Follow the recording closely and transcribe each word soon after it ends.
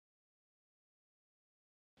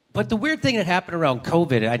But the weird thing that happened around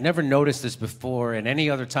COVID, I'd never noticed this before in any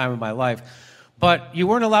other time in my life, but you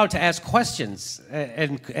weren't allowed to ask questions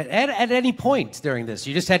at any point during this.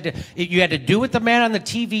 You just had to do what the man on the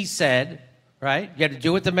TV said, right? You had to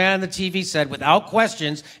do what the man on the TV said without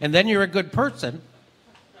questions, and then you're a good person.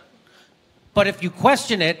 But if you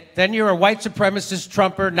question it, then you're a white supremacist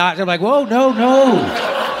Trumper. They're like, whoa, no.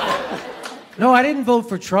 No, I didn't vote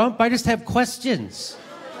for Trump. I just have questions.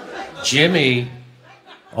 Jimmy,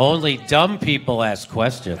 only dumb people ask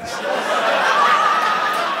questions.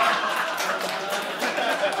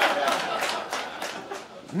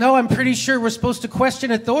 No, I'm pretty sure we're supposed to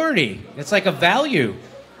question authority. It's like a value.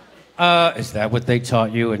 Is that what they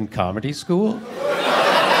taught you in comedy school?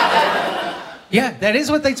 Yeah, that is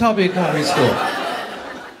what they taught me in comedy school.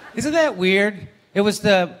 Isn't that weird? It was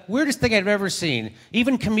the weirdest thing I've ever seen.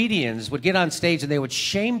 Even comedians would get on stage and they would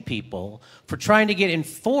shame people for trying to get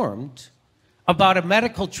informed about a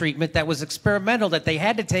medical treatment that was experimental, that they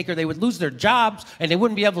had to take or they would lose their jobs and they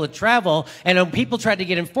wouldn't be able to travel. And when people tried to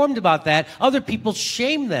get informed about that, other people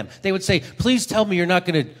shamed them. They would say, please tell me you're not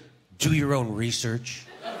going to do your own research.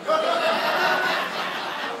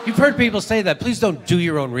 You've heard people say that. Please don't do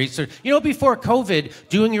your own research. You know, before COVID,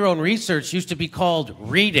 doing your own research used to be called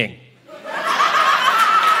reading.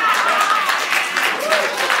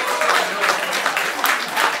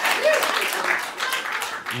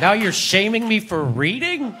 Now you're shaming me for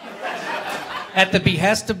reading? At the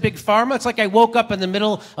behest of Big Pharma? It's like I woke up in the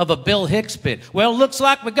middle of a Bill Hicks bit. Well, looks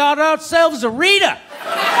like we got ourselves a reader.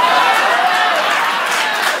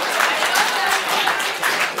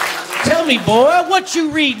 Tell me, boy, what you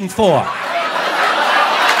reading for?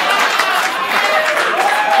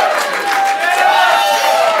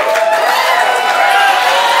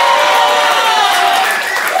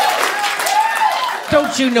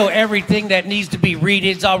 Don't you know everything that needs to be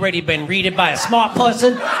readed's already been readed by a smart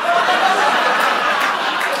person?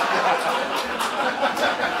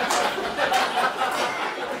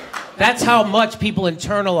 That's how much people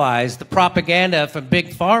internalized the propaganda from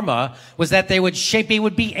Big Pharma, was that they would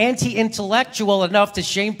be anti-intellectual enough to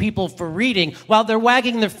shame people for reading while they're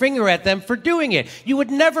wagging their finger at them for doing it. You would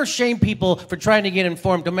never shame people for trying to get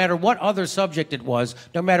informed, no matter what other subject it was,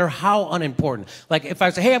 no matter how unimportant. Like if I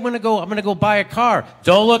say, hey, I'm gonna go buy a car.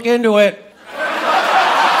 Don't look into it.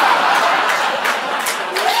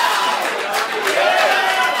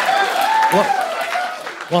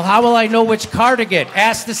 Well, how will I know which car to get?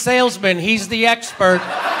 Ask the salesman. He's the expert.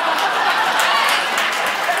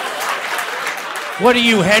 What are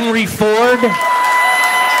you, Henry Ford?